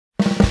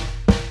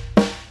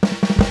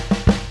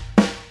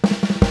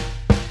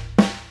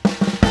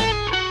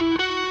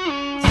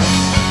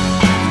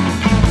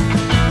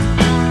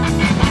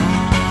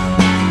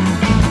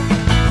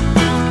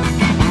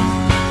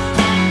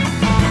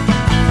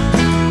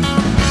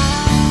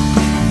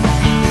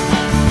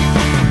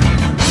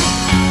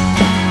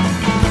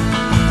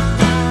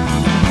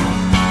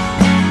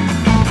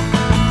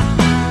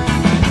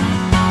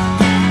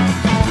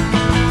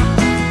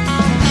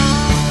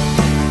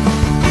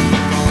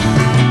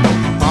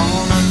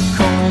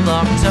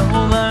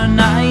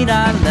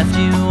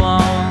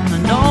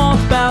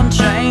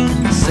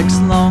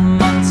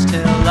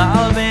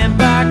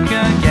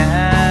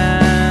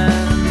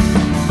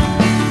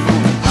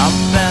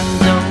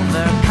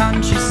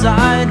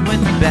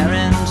with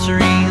barren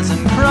trees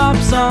and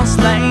crops all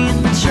slain.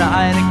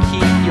 Try to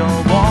keep your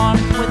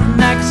warmth with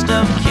next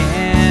of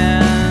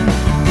kin.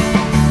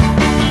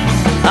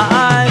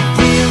 I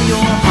feel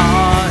your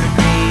heart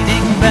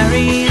beating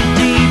buried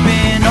deep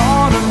in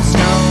autumn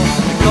snow.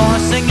 The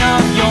coursing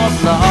of your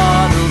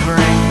blood will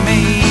bring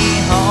me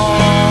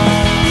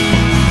home.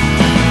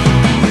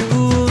 You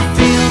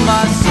feel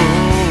my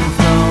soul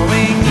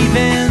flowing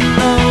even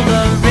though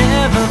the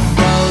river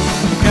flows.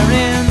 The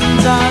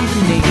current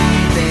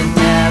underneath, it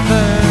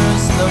never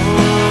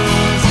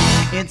slows.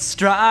 It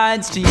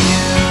strides to you.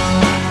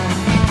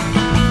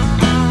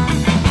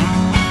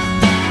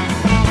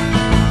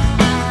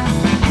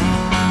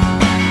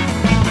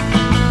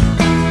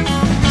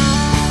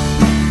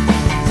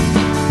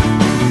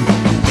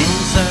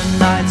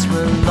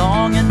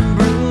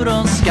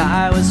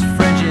 Sky was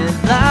frigid,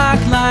 black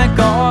like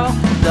oil.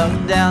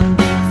 Dug down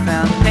deep,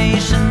 found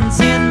patience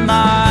in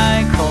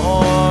my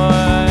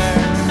core.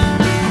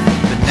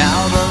 But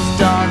now those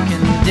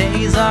darkened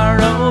days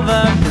are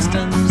over.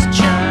 Pistons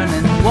churn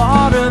and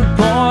water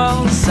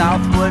boil.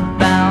 Southward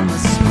bound, the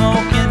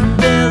smoke and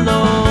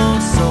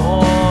billows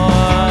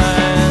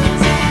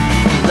soars.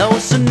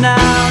 Closer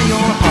now,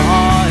 your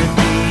heart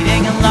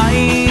beating and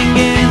lying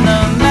in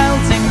the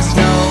melting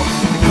snow.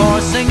 The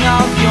coursing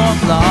of your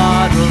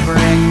blood will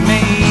bring me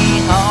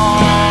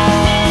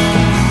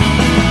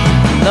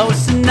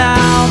closer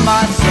now,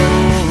 my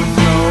soul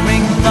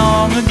flowing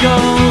long ago.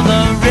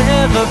 The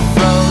river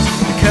froze,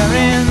 the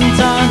current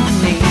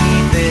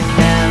underneath, it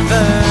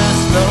never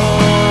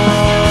slows.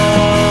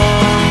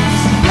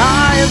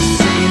 I have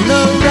seen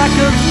the wreck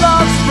of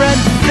love spread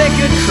thick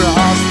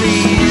across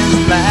these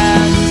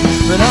lands,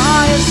 but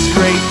I have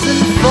scraped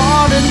and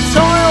fought and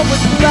toiled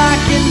with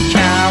black and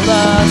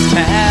calloused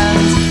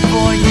hands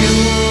for you.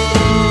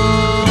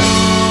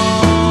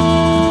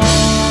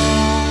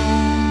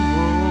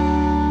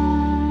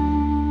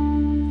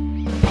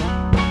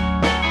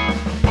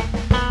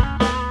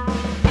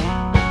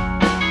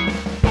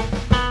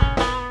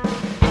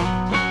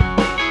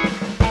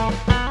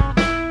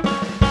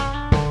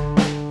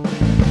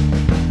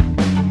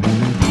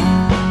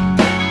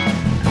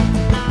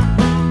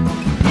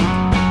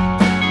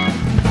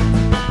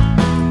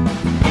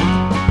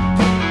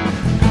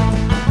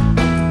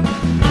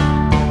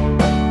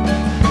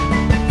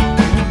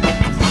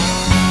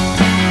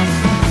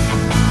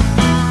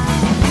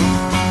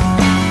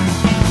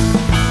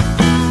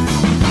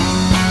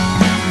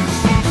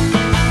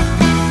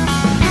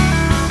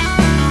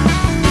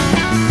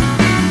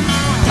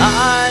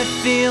 I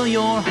feel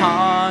your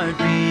heart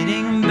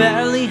beating,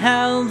 barely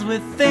held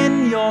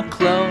within your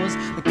clothes.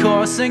 The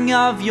coursing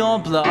of your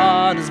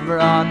blood has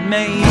brought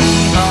me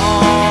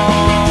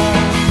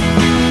home.